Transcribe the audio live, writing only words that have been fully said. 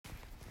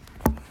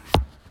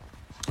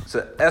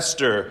So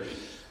Esther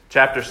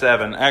chapter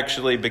 7,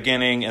 actually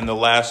beginning in the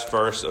last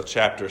verse of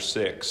chapter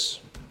 6.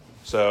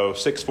 So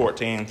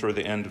 6:14 through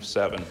the end of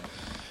 7.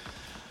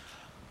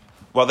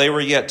 While they were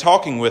yet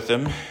talking with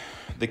him,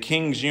 the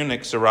king's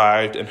eunuchs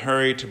arrived and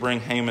hurried to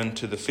bring Haman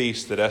to the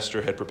feast that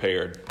Esther had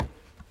prepared.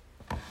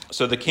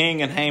 So the king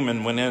and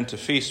Haman went in to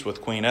feast with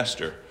Queen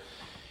Esther.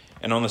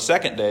 And on the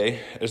second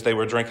day, as they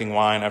were drinking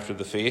wine after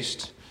the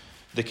feast,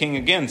 the king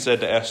again said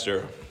to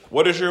Esther,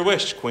 "What is your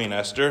wish, Queen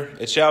Esther?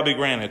 It shall be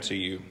granted to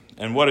you.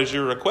 And what is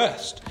your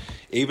request?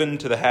 Even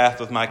to the half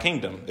of my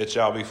kingdom, it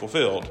shall be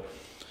fulfilled."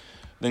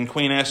 Then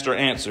Queen Esther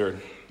answered,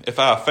 "If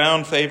I have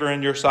found favor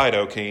in your sight,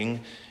 O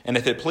king, and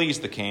if it please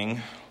the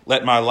king,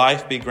 let my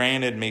life be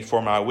granted me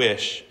for my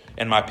wish,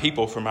 and my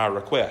people for my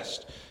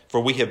request.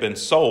 For we have been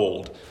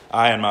sold,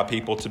 I and my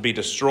people, to be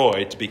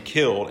destroyed, to be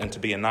killed, and to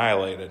be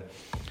annihilated.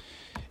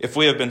 If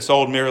we have been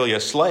sold merely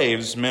as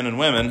slaves, men and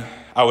women,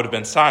 I would have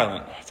been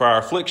silent, for our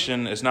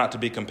affliction is not to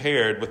be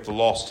compared with the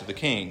loss to the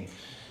king."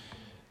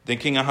 Then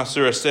King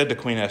Ahasuerus said to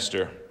Queen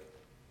Esther,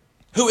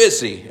 "Who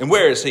is he, and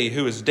where is he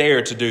who has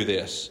dared to do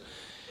this?"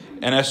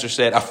 And Esther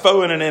said, "A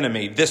foe and an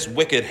enemy, this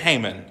wicked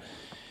Haman."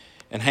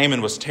 And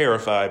Haman was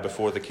terrified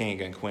before the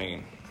king and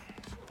queen.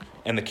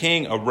 And the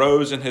king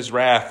arose in his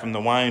wrath from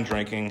the wine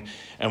drinking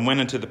and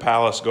went into the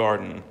palace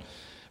garden.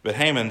 But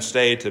Haman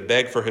stayed to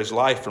beg for his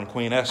life from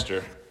Queen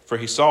Esther, for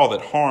he saw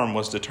that harm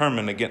was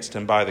determined against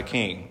him by the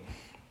king.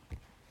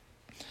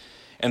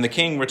 And the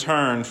king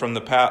returned from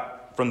the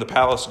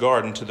palace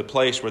garden to the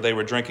place where they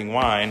were drinking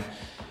wine,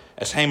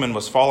 as Haman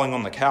was falling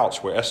on the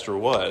couch where Esther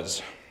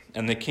was.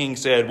 And the king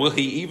said, "Will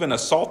he even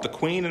assault the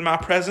queen in my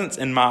presence,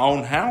 in my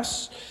own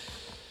house?"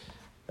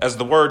 As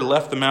the word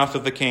left the mouth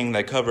of the king,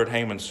 they covered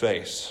Haman's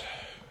face.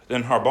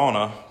 Then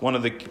Harbona, one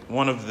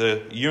of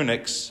the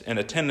eunuchs in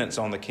attendance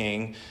on the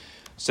king,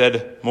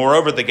 said,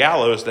 "Moreover, the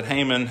gallows that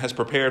Haman has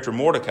prepared for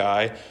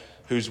Mordecai,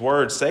 whose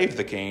word saved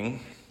the king,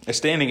 is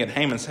standing at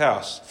Haman's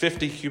house,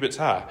 50 cubits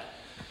high."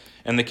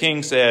 And the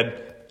king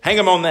said, "Hang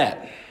him on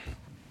that."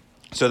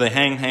 So they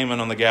hanged Haman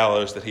on the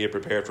gallows that he had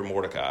prepared for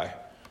Mordecai.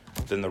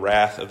 Then the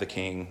wrath of the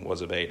king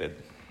was abated.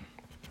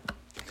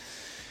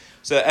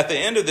 So at the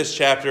end of this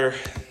chapter,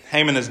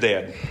 Haman is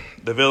dead.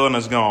 The villain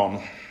is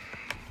gone.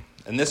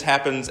 And this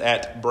happens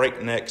at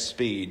breakneck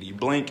speed. You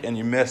blink and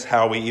you miss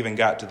how we even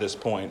got to this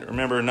point.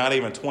 Remember, not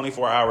even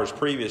 24 hours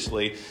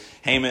previously,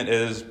 Haman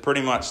is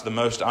pretty much the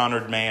most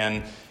honored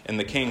man in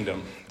the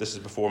kingdom. This is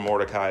before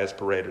Mordecai is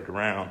paraded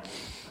around.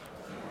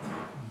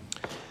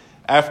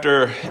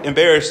 After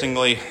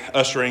embarrassingly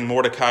ushering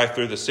Mordecai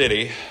through the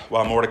city,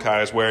 while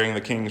Mordecai is wearing the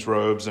king's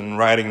robes and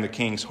riding the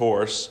king's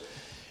horse,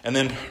 and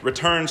then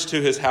returns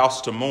to his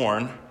house to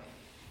mourn,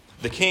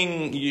 the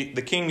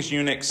king's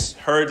eunuchs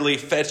hurriedly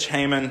fetch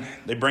Haman.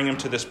 They bring him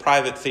to this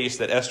private feast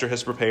that Esther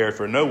has prepared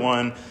for no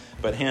one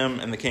but him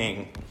and the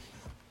king.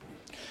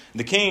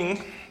 The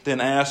king then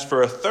asks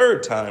for a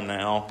third time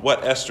now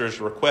what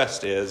Esther's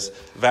request is,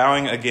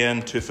 vowing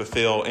again to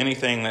fulfill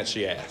anything that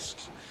she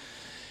asks.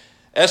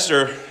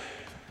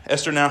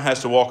 Esther now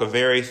has to walk a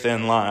very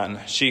thin line.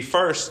 She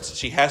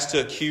has to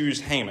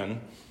accuse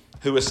Haman,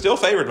 who is still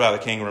favored by the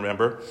king,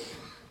 remember.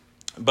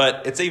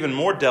 But it's even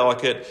more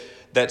delicate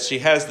that she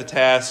has the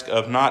task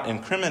of not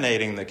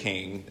incriminating the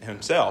king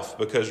himself.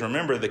 Because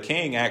remember, the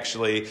king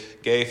actually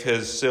gave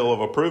his seal of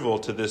approval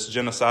to this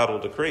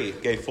genocidal decree,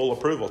 gave full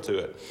approval to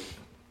it.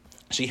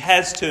 She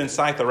has to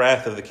incite the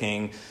wrath of the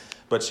king,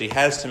 but she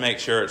has to make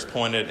sure it's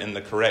pointed in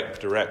the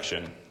correct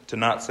direction, to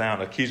not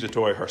sound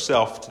accusatory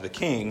herself to the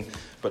king,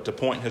 but to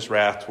point his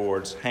wrath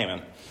towards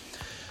Haman.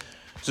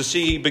 So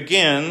she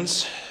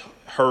begins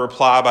her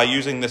reply by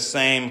using the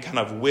same kind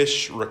of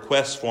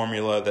wish-request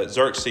formula that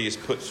Xerxes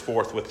puts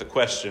forth with the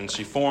question.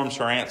 She forms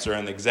her answer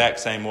in the exact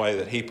same way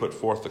that he put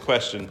forth the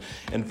question.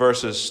 In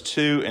verses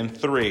 2 and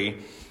 3,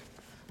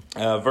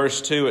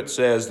 verse 2, it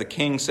says, "The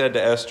king said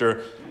to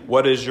Esther,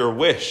 'What is your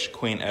wish,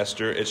 Queen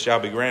Esther? It shall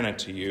be granted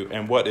to you.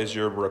 And what is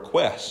your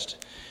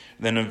request?'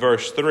 Then in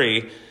verse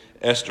 3,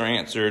 Esther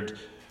answered,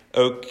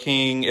 'O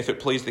king, if it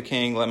please the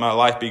king, let my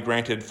life be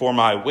granted for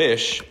my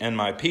wish, and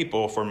my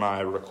people for my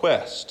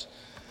request.'"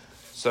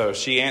 So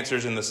she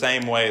answers in the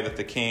same way that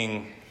the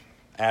king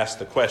asked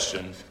the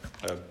question,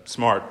 a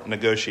smart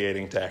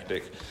negotiating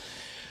tactic.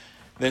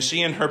 Then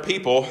she and her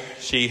people,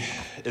 she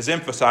is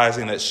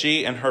emphasizing that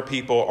she and her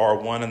people are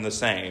one and the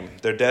same.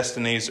 Their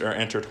destinies are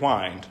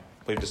intertwined.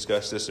 We've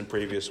discussed this in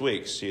previous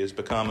weeks. She has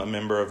become a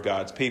member of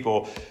God's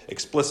people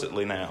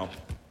explicitly now.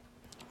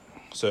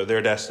 So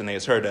their destiny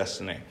is her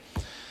destiny.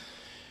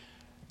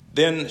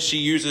 Then she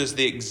uses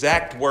the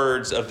exact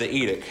words of the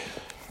edict.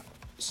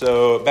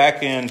 So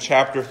back in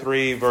chapter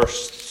 3,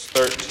 verse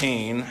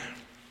 13,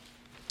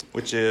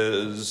 which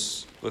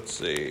is,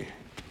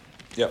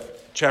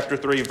 chapter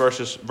 3,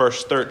 verse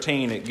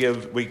 13,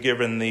 we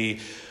given the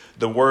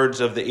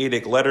words of the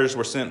edict. Letters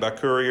were sent by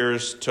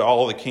couriers to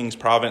all the king's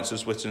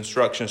provinces with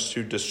instructions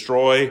to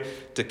destroy,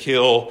 to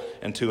kill,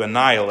 and to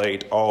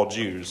annihilate all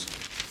Jews.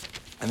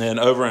 And then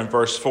over in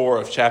verse 4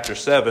 of chapter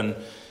 7,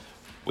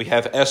 we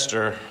have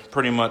Esther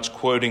pretty much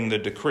quoting the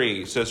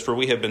decree. It says, "For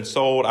we have been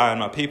sold, I and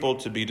my people,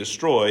 to be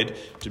destroyed,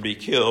 to be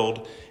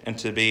killed, and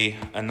to be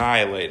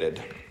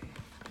annihilated."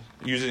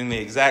 Using the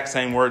exact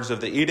same words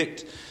of the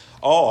edict,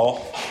 all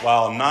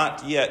while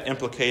not yet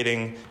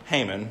implicating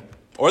Haman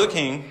or the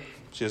king.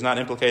 She has not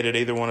implicated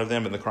either one of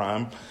them in the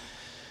crime,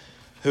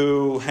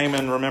 who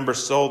Haman, remember,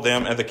 sold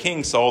them, and the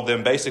king sold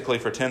them basically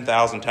for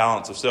 10,000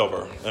 talents of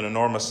silver, an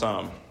enormous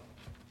sum.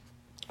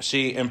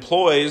 She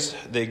employs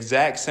the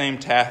exact same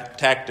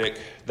tactic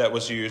that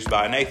was used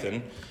by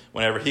Nathan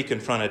whenever he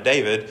confronted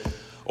David,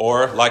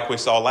 or like we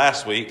saw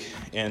last week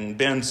in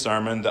Ben's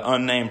sermon, the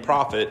unnamed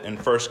prophet in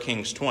 1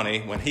 Kings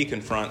 20 when he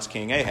confronts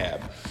King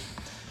Ahab.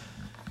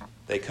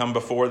 They come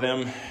before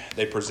them,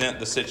 they present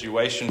the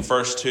situation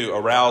first to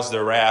arouse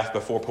their wrath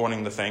before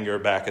pointing the finger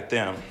back at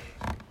them.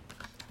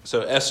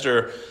 So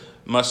Esther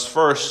must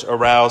first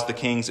arouse the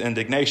king's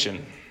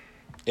indignation.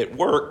 It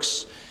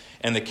works,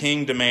 and the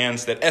king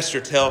demands that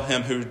Esther tell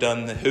him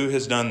who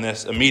has done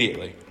this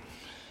immediately.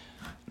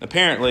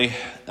 Apparently,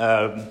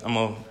 I'm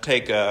going to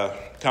take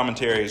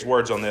commentary's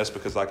words on this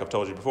because, like I've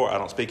told you before, I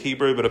don't speak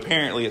Hebrew, but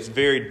apparently it's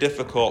very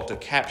difficult to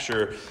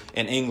capture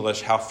in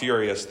English how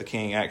furious the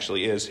king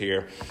actually is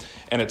here.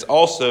 And it's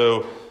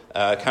also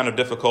kind of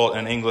difficult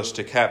in English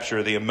to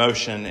capture the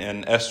emotion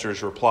in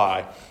Esther's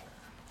reply.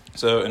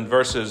 So in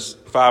verses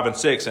 5 and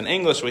 6, in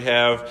English we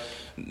have,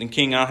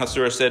 King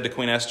Ahasuerus said to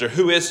Queen Esther,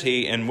 "Who is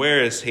he and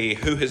where is he?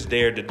 Who has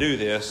dared to do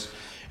this?"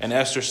 And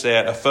Esther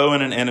said, "A foe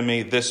and an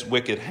enemy, this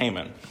wicked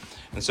Haman."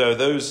 And so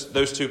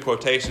those two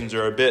quotations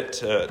are a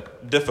bit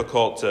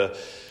difficult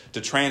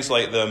to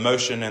translate the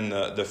emotion and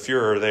the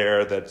furor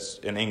there that's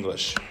in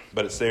English,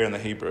 but it's there in the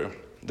Hebrew.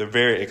 They're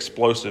very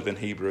explosive in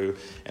Hebrew,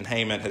 and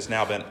Haman has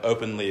now been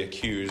openly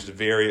accused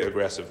very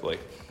aggressively.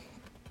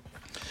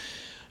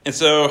 And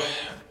so,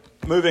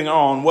 moving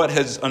on, what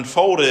has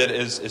unfolded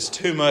is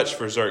too much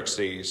for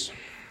Xerxes.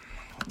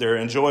 They're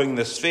enjoying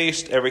this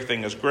feast.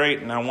 Everything is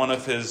great. Now one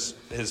of his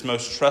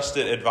most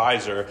trusted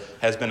advisor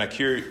has been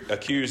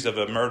accused of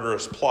a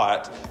murderous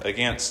plot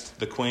against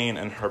the queen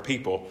and her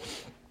people.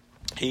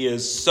 He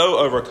is so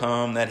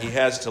overcome that he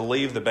has to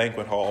leave the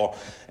banquet hall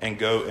and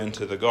go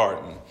into the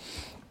garden.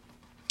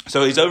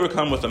 So he's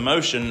overcome with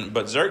emotion,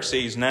 but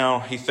Xerxes now,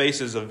 he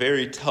faces a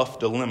very tough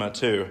dilemma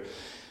too.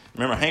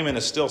 Remember, Haman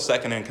is still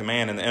second in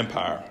command in the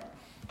empire.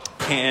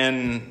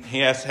 He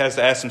has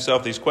to ask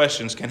himself these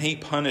questions. Can he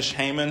punish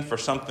Haman for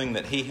something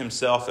that he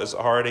himself has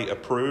already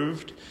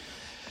approved?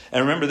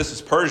 And remember, this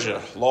is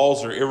Persia.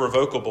 Laws are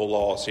irrevocable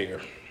laws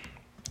here.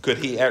 Could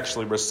he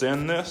actually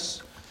rescind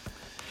this?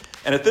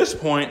 And at this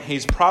point,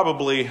 he's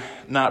probably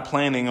not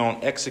planning on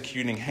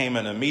executing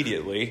Haman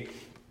immediately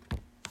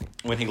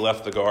when he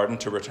left the garden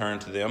to return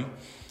to them.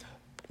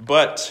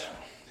 But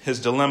his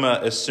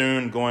dilemma is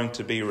soon going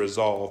to be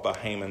resolved by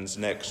Haman's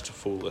next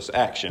foolish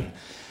action.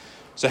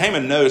 So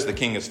Haman knows the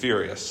king is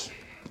furious,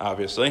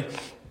 obviously.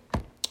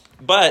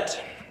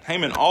 But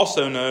Haman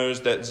also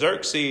knows that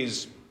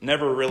Xerxes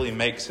never really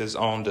makes his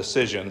own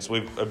decisions.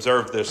 We've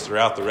observed this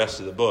throughout the rest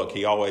of the book.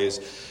 He always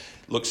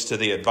looks to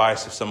the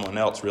advice of someone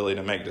else really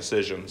to make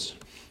decisions.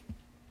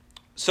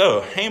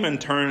 So Haman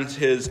turns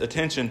his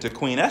attention to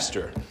Queen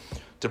Esther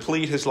to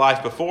plead his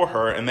life before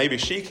her, and maybe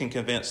she can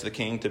convince the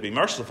king to be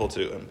merciful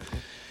to him.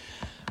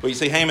 But you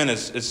see, Haman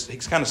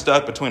he's kind of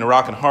stuck between a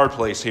rock and a hard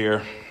place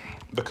here,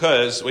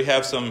 because we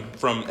have some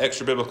from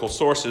extra-biblical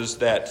sources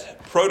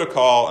that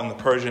protocol in the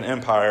Persian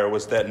Empire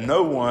was that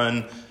no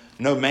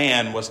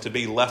man was to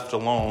be left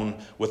alone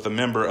with a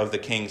member of the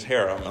king's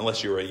harem,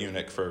 unless you were a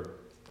eunuch for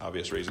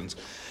obvious reasons.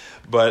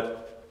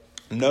 But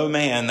no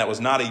man that was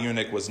not a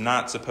eunuch was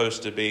not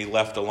supposed to be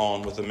left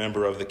alone with a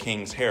member of the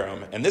king's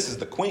harem. And this is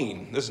the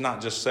queen. This is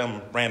not just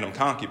some random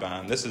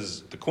concubine. This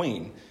is the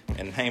queen,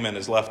 and Haman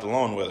is left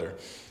alone with her.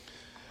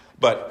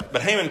 But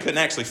Haman couldn't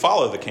actually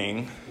follow the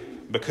king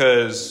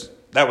because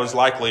that was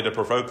likely to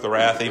provoke the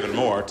wrath even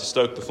more, to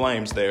stoke the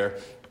flames there.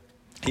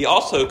 He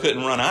also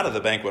couldn't run out of the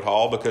banquet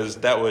hall because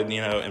that would,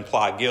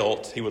 imply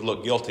guilt. He would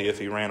look guilty if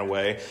he ran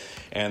away,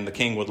 and the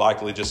king would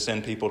likely just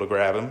send people to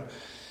grab him.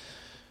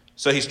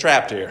 So he's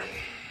trapped here.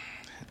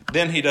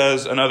 Then he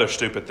does another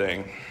stupid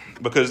thing,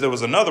 because there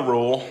was another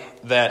rule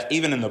that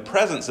even in the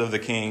presence of the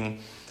king,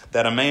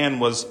 that a man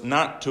was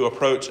not to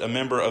approach a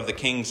member of the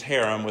king's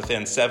harem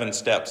within 7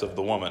 steps of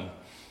the woman.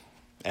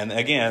 And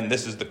again,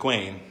 this is the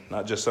queen,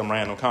 not just some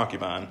random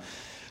concubine.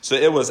 So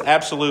it was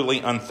absolutely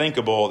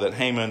unthinkable that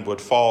Haman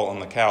would fall on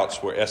the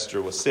couch where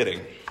Esther was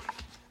sitting.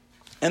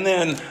 And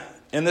then,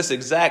 in this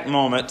exact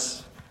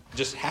moment,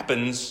 just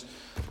happens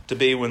to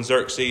be when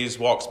Xerxes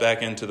walks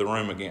back into the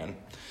room again.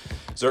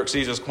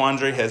 Xerxes'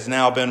 quandary has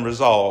now been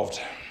resolved.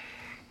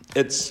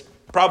 It's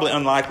probably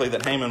unlikely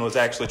that Haman was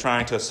actually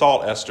trying to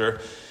assault Esther,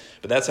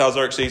 but that's how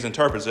Xerxes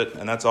interprets it,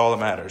 and that's all that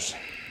matters.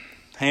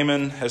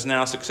 Haman has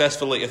now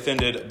successfully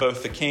offended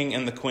both the king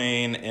and the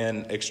queen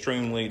in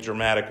extremely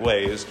dramatic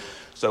ways.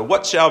 So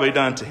what shall be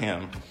done to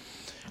him?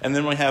 And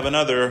then we have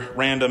another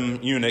random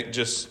eunuch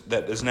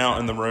that is now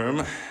in the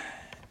room.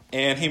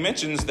 And he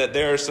mentions that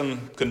there are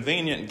some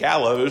convenient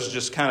gallows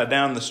just kind of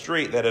down the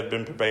street that have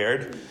been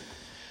prepared.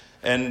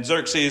 And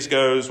Xerxes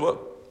goes,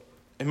 well,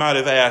 he might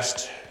have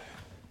asked,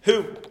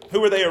 who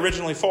were they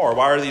originally for?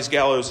 Why are these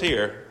gallows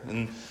here?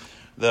 And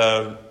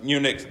the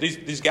eunuch,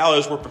 these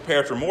gallows were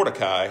prepared for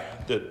Mordecai,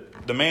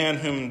 the man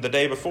whom the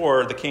day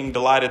before the king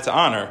delighted to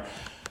honor.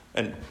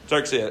 And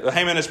Xerxes,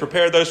 Haman has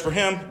prepared those for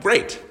him.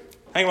 Great.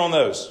 Hang on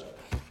those.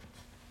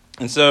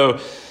 And so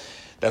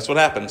that's what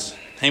happens.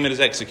 Haman is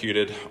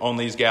executed on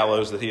these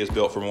gallows that he has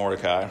built for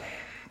Mordecai.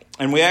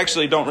 And we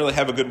actually don't really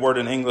have a good word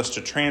in English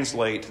to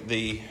translate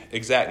the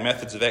exact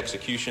methods of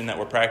execution that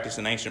were practiced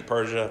in ancient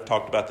Persia. I've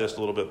talked about this a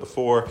little bit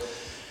before.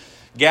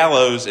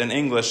 Gallows in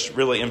English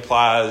really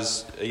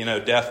implies,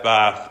 death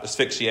by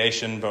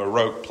asphyxiation, by a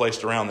rope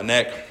placed around the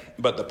neck.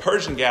 But the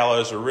Persian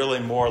gallows are really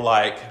more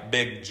like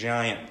big,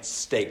 giant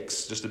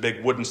stakes, just a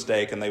big wooden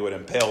stake, and they would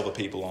impale the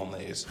people on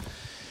these.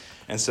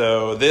 And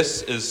so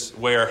this is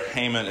where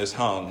Haman is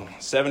hung,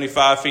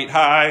 75 feet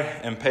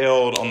high,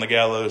 impaled on the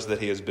gallows that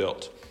he has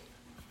built.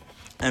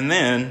 And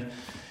then,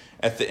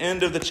 at the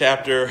end of the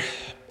chapter,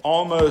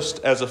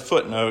 almost as a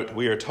footnote,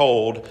 we are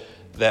told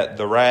that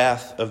the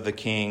wrath of the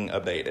king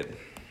abated.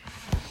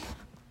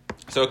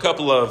 So a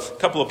couple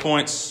of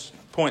points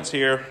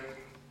here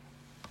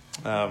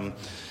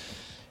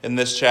in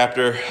this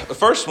chapter. The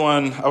first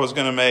one I was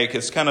going to make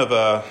is kind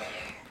of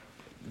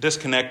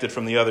disconnected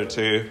from the other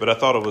two, but I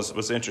thought it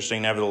was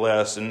interesting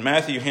nevertheless. In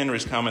Matthew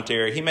Henry's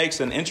commentary, he makes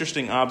an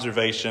interesting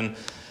observation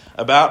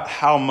about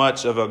how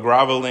much of a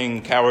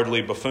groveling,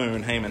 cowardly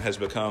buffoon Haman has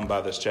become by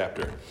this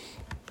chapter.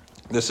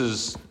 This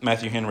is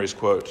Matthew Henry's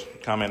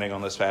quote, commenting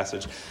on this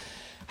passage.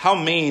 How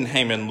mean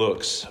Haman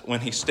looks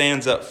when he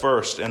stands up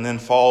first and then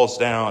falls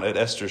down at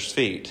Esther's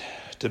feet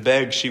to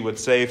beg she would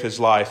save his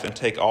life and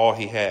take all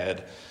he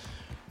had.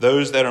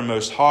 Those that are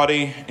most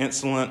haughty,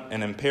 insolent,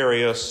 and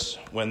imperious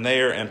when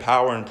they are in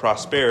power and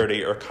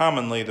prosperity are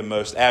commonly the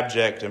most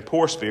abject and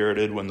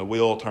poor-spirited when the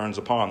wheel turns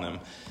upon them.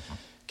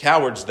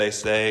 Cowards, they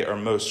say, are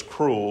most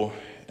cruel,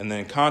 and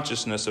then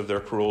consciousness of their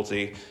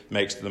cruelty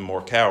makes them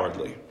more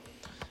cowardly.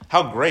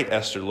 How great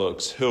Esther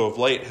looks, who of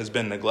late has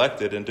been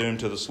neglected and doomed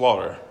to the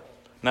slaughter.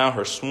 Now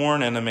her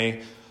sworn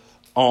enemy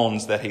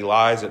owns that he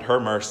lies at her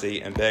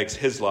mercy and begs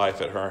his life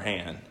at her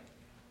hand.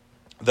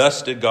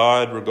 Thus did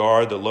God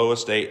regard the low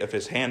estate of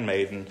his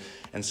handmaiden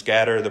and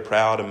scatter the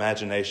proud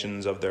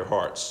imaginations of their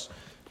hearts.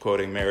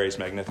 Quoting Mary's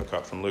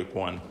Magnificat from Luke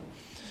 1.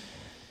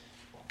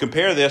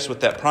 Compare this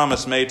with that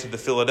promise made to the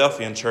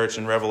Philadelphian church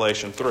in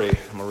Revelation 3. I'm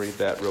going to read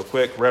that real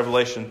quick.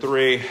 Revelation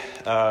 3,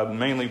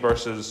 mainly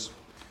verses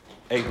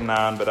 8 and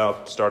 9, but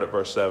I'll start at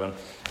verse 7.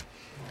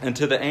 And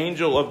to the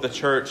angel of the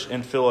church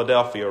in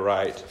Philadelphia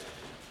write,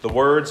 the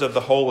words of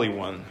the Holy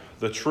One,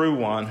 the true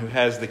one who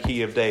has the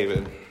key of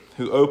David,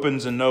 who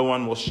opens and no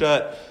one will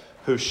shut,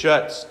 who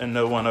shuts and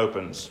no one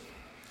opens.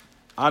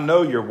 I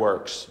know your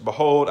works.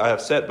 Behold, I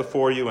have set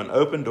before you an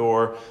open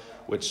door,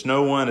 which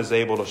no one is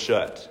able to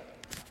shut.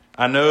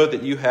 I know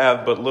that you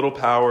have but little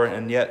power,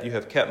 and yet you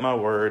have kept my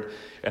word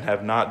and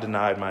have not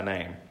denied my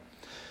name.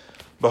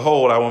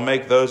 Behold, I will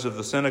make those of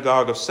the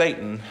synagogue of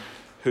Satan,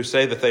 who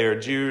say that they are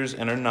Jews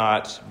and are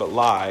not, but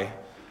lie.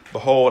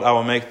 Behold, I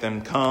will make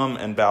them come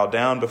and bow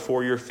down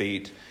before your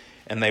feet,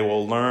 and they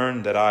will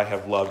learn that I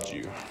have loved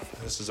you.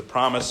 This is a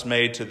promise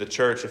made to the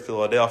church of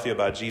Philadelphia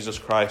by Jesus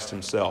Christ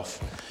himself.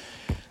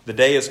 The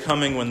day is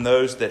coming when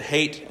those that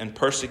hate and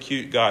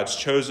persecute God's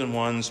chosen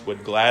ones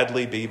would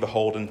gladly be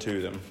beholden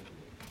to them.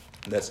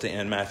 That's to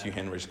end Matthew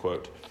Henry's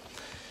quote.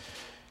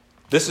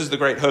 This is the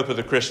great hope of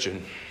the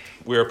Christian.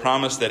 We are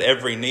promised that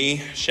every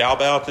knee shall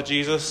bow to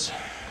Jesus.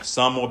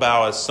 Some will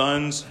bow as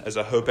sons, as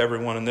I hope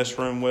everyone in this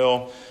room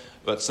will,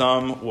 but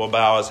some will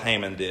bow as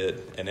Haman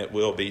did, and it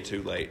will be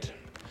too late.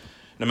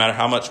 No matter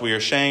how much we are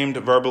shamed,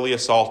 verbally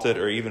assaulted,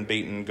 or even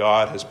beaten,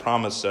 God has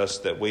promised us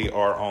that we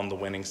are on the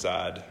winning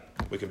side.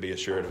 We can be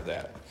assured of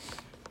that.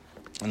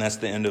 And that's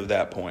the end of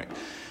that point.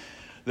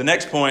 The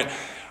next point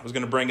I was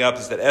going to bring up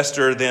is that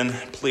Esther then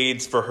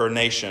pleads for her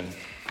nation.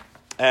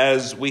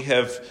 As we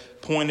have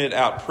pointed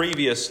out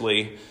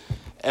previously,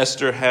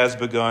 Esther has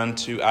begun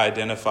to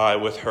identify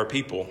with her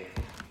people,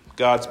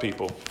 God's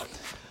people.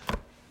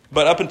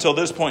 But up until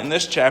this point in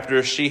this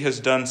chapter, she has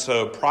done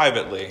so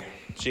privately.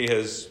 She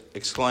has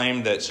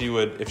exclaimed that she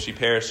would, if she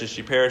perishes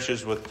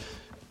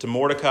to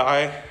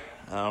Mordecai,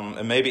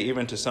 and maybe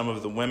even to some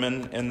of the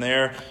women in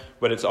there,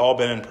 but it's all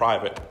been in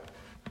private.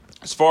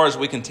 As far as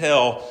we can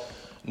tell,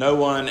 no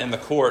one in the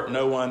court,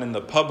 no one in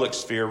the public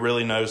sphere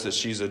really knows that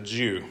she's a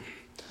Jew.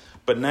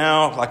 But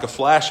now, like a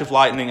flash of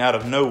lightning out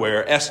of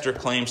nowhere, Esther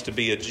claims to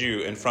be a Jew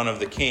in front of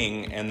the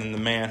king and then the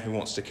man who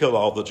wants to kill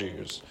all the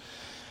Jews.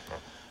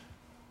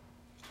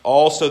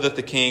 All so that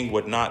the king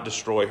would not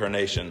destroy her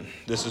nation.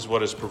 This is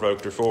what has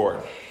provoked her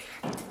forward.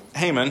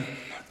 Haman,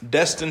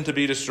 destined to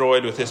be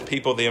destroyed with his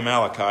people the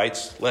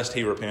Amalekites, lest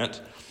he repent,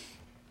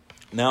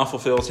 now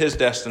fulfills his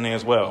destiny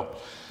as well.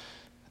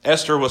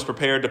 Esther was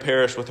prepared to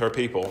perish with her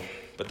people,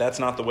 but that's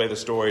not the way the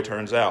story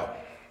turns out.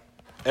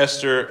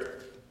 Esther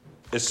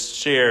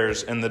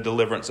shares in the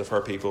deliverance of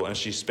her people, and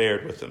she's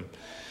spared with them.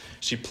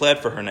 She pled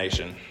for her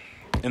nation.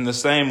 In the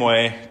same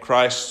way,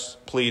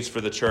 Christ pleads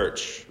for the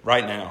church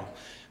right now,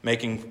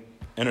 making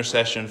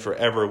intercession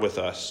forever with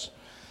us.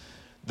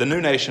 The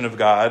new nation of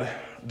God,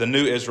 the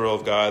new Israel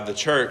of God, the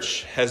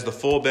church, has the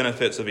full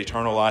benefits of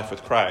eternal life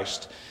with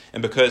Christ.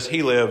 And because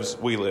he lives,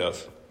 we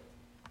live.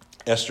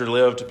 Esther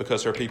lived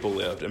because her people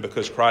lived. And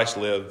because Christ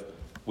lived,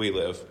 we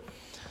live.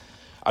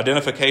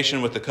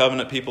 Identification with the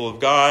covenant people of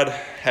God,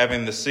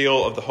 having the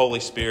seal of the Holy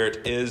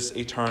Spirit, is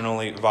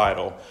eternally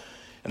vital.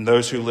 And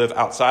those who live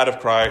outside of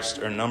Christ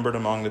are numbered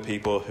among the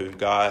people who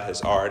God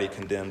has already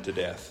condemned to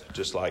death,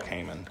 just like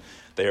Haman.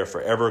 They are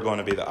forever going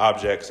to be the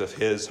objects of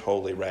his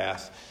holy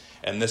wrath.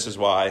 And this is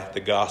why the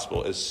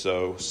gospel is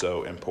so,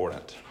 so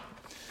important.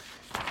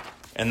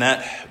 And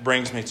that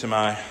brings me to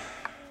my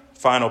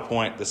final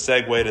point, the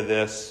segue to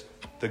this,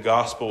 the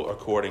gospel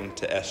according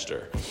to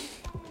Esther.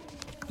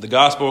 The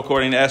gospel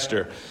according to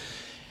Esther.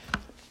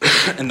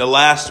 In the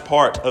last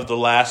part of the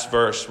last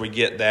verse, we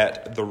get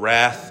that the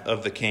wrath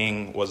of the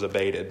king was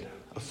abated.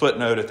 A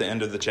footnote at the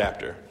end of the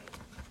chapter.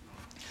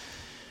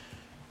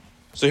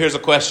 So here's a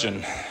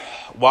question.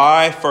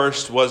 Why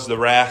first was the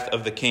wrath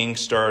of the king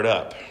stirred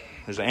up?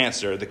 There's an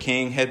answer. The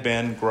king had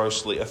been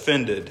grossly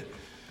offended.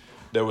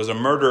 There was a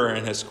murderer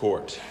in his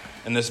court.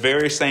 And this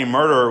very same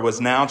murderer was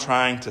now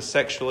trying to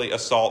sexually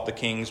assault the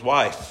king's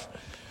wife.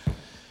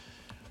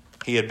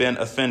 He had been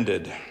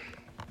offended.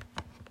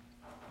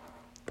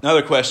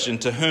 Another question,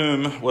 to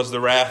whom was the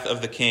wrath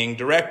of the king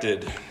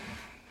directed?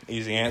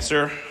 Easy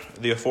answer,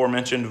 the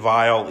aforementioned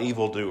vile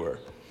evildoer.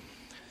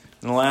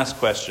 And the last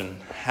question,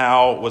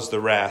 how was the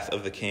wrath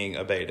of the king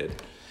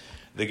abated?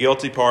 The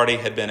guilty party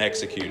had been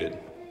executed,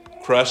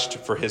 crushed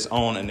for his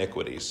own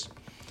iniquities.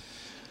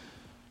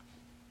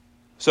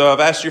 So I've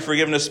asked you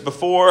forgiveness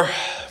before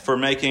for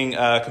making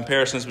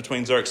comparisons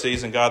between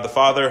Xerxes and God the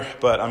Father,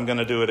 but I'm going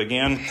to do it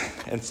again.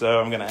 And so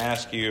I'm going to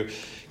ask you,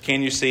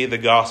 can you see the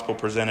gospel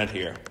presented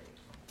here?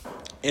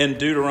 In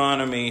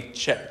Deuteronomy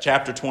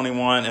chapter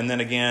 21, and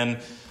then again,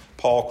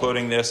 Paul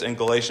quoting this in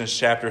Galatians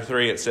chapter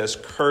 3, it says,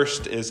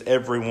 "Cursed is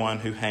everyone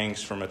who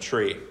hangs from a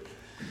tree."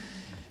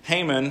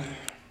 Haman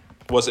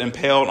was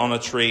impaled on a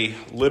tree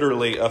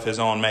literally of his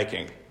own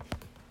making.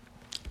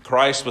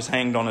 Christ was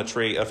hanged on a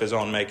tree of his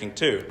own making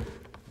too.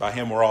 By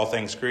him were all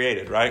things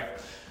created, right?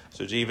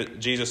 So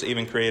Jesus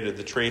even created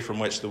the tree from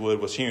which the wood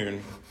was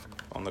hewn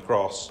on the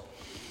cross.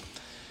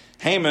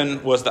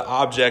 Haman was the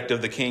object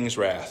of the king's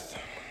wrath.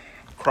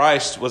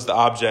 Christ is the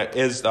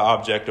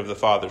object of the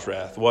Father's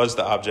wrath, was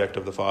the object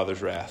of the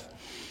Father's wrath.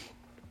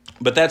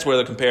 But that's where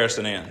the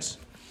comparison ends.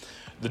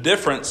 The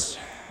difference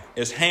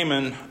is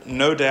Haman,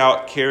 no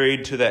doubt,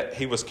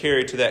 he was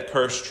carried to that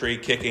cursed tree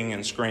kicking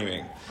and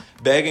screaming,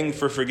 begging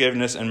for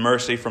forgiveness and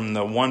mercy from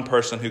the one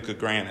person who could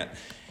grant it.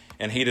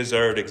 And he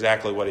deserved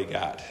exactly what he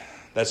got.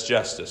 That's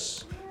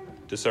justice.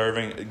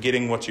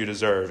 Getting what you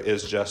deserve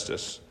is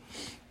justice.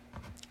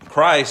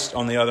 Christ,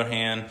 on the other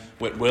hand,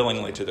 went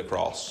willingly to the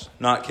cross,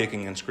 not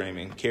kicking and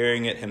screaming,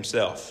 carrying it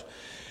himself.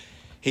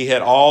 He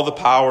had all the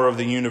power of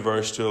the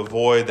universe to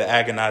avoid the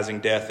agonizing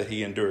death that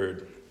he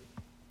endured.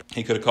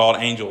 He could have called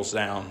angels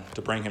down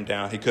to bring him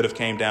down. He could have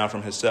came down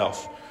from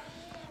himself.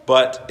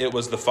 But it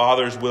was the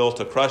Father's will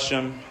to crush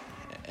him,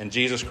 and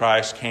Jesus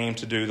Christ came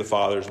to do the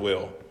Father's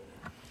will.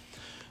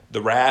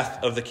 The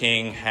wrath of the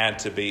king had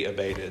to be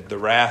abated. The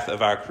wrath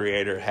of our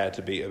Creator had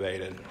to be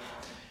abated.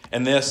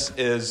 And this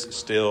is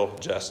still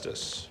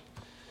justice.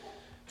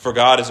 For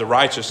God is a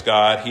righteous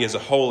God. He is a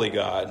holy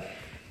God.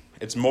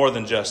 It's more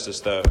than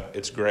justice, though.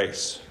 It's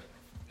grace.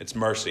 It's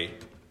mercy.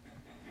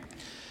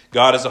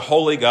 God is a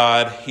holy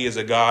God. He is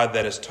a God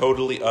that is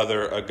totally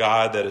other, a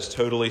God that is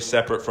totally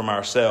separate from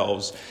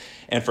ourselves.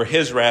 And for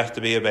his wrath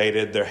to be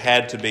abated, there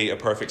had to be a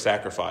perfect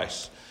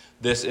sacrifice.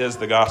 This is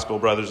the gospel,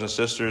 brothers and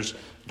sisters.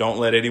 Don't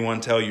let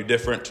anyone tell you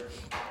different.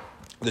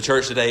 The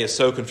church today is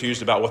so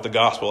confused about what the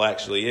gospel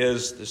actually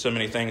is. There's so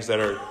many things that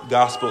are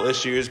gospel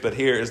issues, but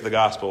here is the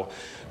gospel.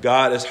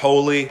 God is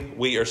holy.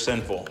 We are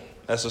sinful.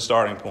 That's the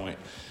starting point.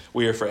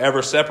 We are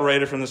forever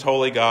separated from this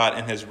holy God,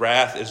 and his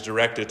wrath is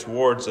directed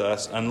towards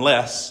us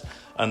unless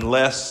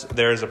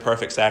there is a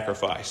perfect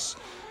sacrifice.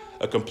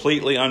 A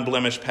completely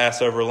unblemished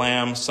Passover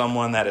lamb,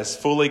 someone that is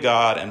fully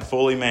God and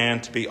fully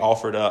man to be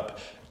offered up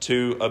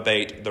to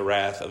abate the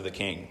wrath of the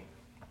king.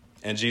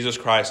 And Jesus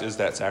Christ is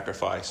that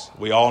sacrifice.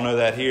 We all know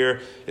that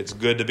here. It's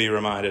good to be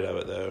reminded of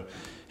it, though.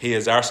 He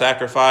is our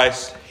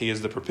sacrifice. He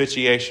is the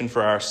propitiation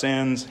for our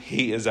sins.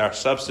 He is our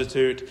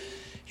substitute.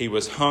 He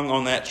was hung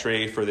on that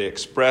tree for the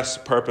express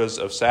purpose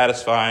of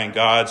satisfying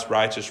God's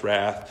righteous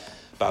wrath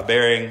by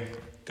bearing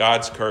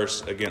God's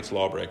curse against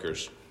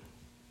lawbreakers.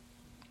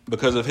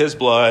 Because of his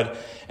blood,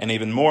 and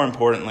even more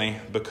importantly,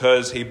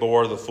 because he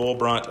bore the full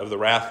brunt of the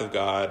wrath of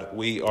God,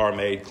 we are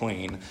made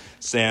clean.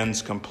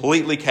 Sins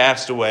completely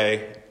cast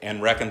away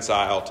and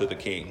reconciled to the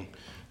king.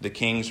 The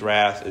king's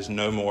wrath is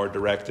no more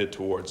directed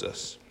towards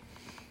us.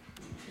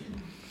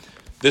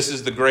 This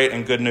is the great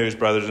and good news,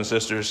 brothers and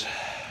sisters.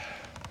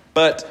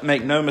 But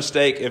make no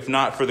mistake, if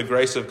not for the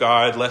grace of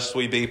God, lest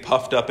we be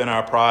puffed up in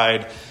our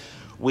pride,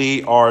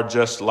 we are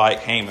just like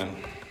Haman.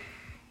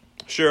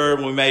 Sure,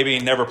 we maybe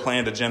never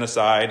planned a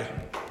genocide,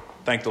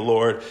 thank the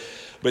Lord.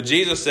 But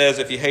Jesus says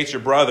if you hate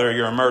your brother,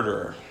 you're a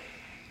murderer.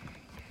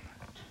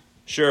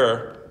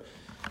 Sure,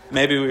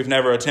 maybe we've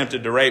never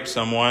attempted to rape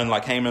someone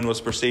like Haman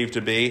was perceived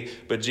to be,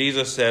 but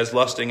Jesus says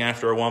lusting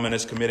after a woman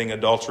is committing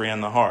adultery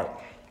in the heart.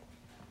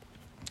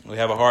 We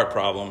have a heart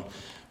problem,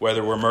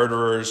 whether we're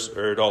murderers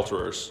or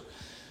adulterers.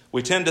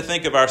 We tend to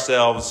think of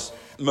ourselves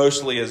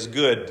mostly as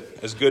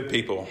good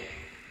people.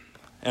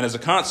 And as a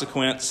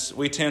consequence,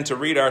 we tend to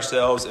read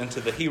ourselves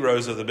into the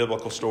heroes of the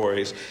biblical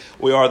stories.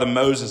 We are the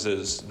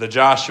Moseses, the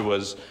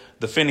Joshuas,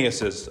 the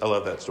Phineases. I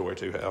love that story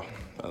too, Hal,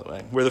 by the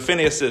way. We're the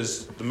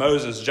Phineases, the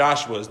Moses,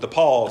 Joshuas, the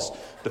Pauls,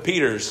 the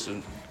Peters,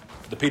 and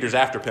the Peters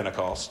after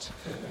Pentecost.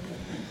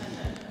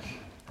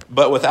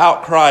 But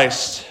without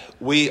Christ,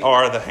 we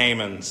are the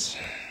Hamans.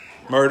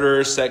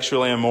 Murderers,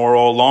 sexually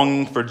immoral,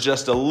 longing for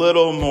just a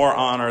little more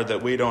honor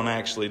that we don't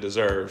actually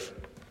deserve.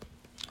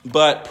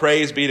 But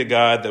praise be to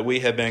God that we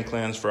have been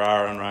cleansed for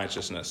our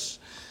unrighteousness.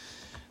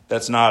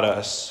 That's not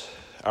us.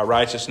 Our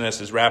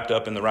righteousness is wrapped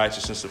up in the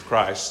righteousness of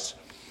Christ.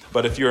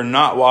 But if you're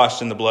not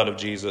washed in the blood of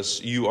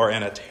Jesus, you are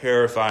in a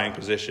terrifying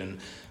position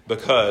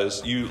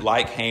because you,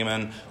 like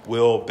Haman,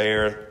 will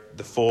bear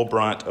the full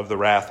brunt of the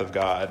wrath of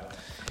God.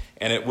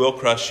 And it will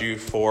crush you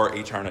for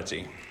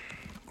eternity,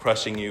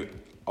 crushing you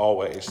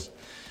always.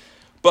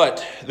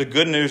 But the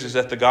good news is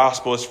that the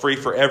gospel is free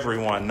for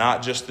everyone,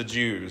 not just the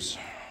Jews.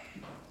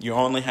 You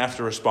only have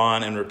to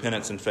respond in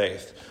repentance and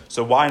faith.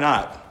 So why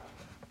not?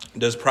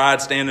 Does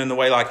pride stand in the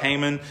way like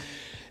Haman?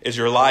 Is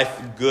your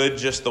life good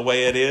just the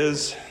way it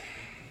is?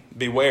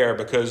 Beware,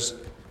 because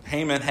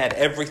Haman had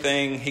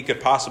everything he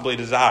could possibly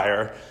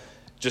desire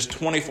just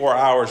 24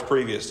 hours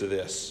previous to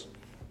this.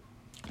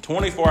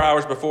 24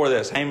 hours before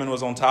this, Haman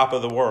was on top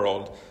of the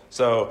world.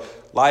 So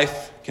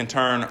life can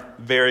turn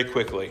very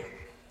quickly.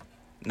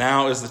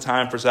 Now is the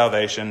time for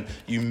salvation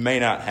you may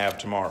not have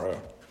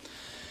tomorrow.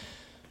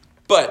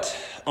 But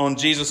on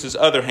Jesus'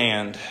 other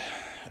hand,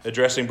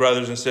 addressing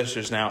brothers and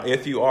sisters now,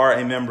 if you are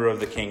a member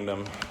of the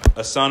kingdom,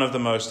 a son of the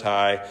Most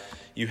High,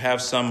 you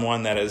have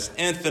someone that is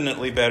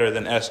infinitely better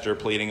than Esther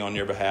pleading on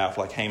your behalf,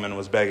 like Haman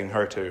was begging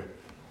her to.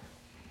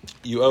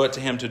 You owe it to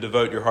him to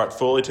devote your heart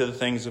fully to the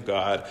things of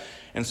God.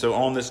 And so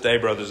on this day,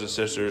 brothers and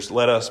sisters,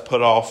 let us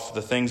put off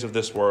the things of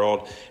this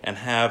world and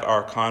have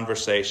our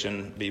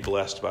conversation be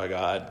blessed by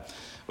God.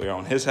 We are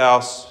on his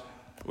house.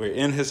 We're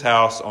in his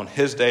house on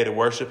his day to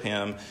worship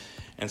him.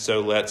 And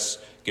so let's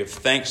give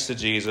thanks to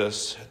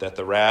Jesus that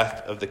the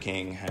wrath of the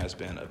king has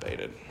been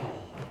abated.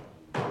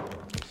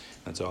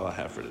 That's all I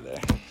have for today.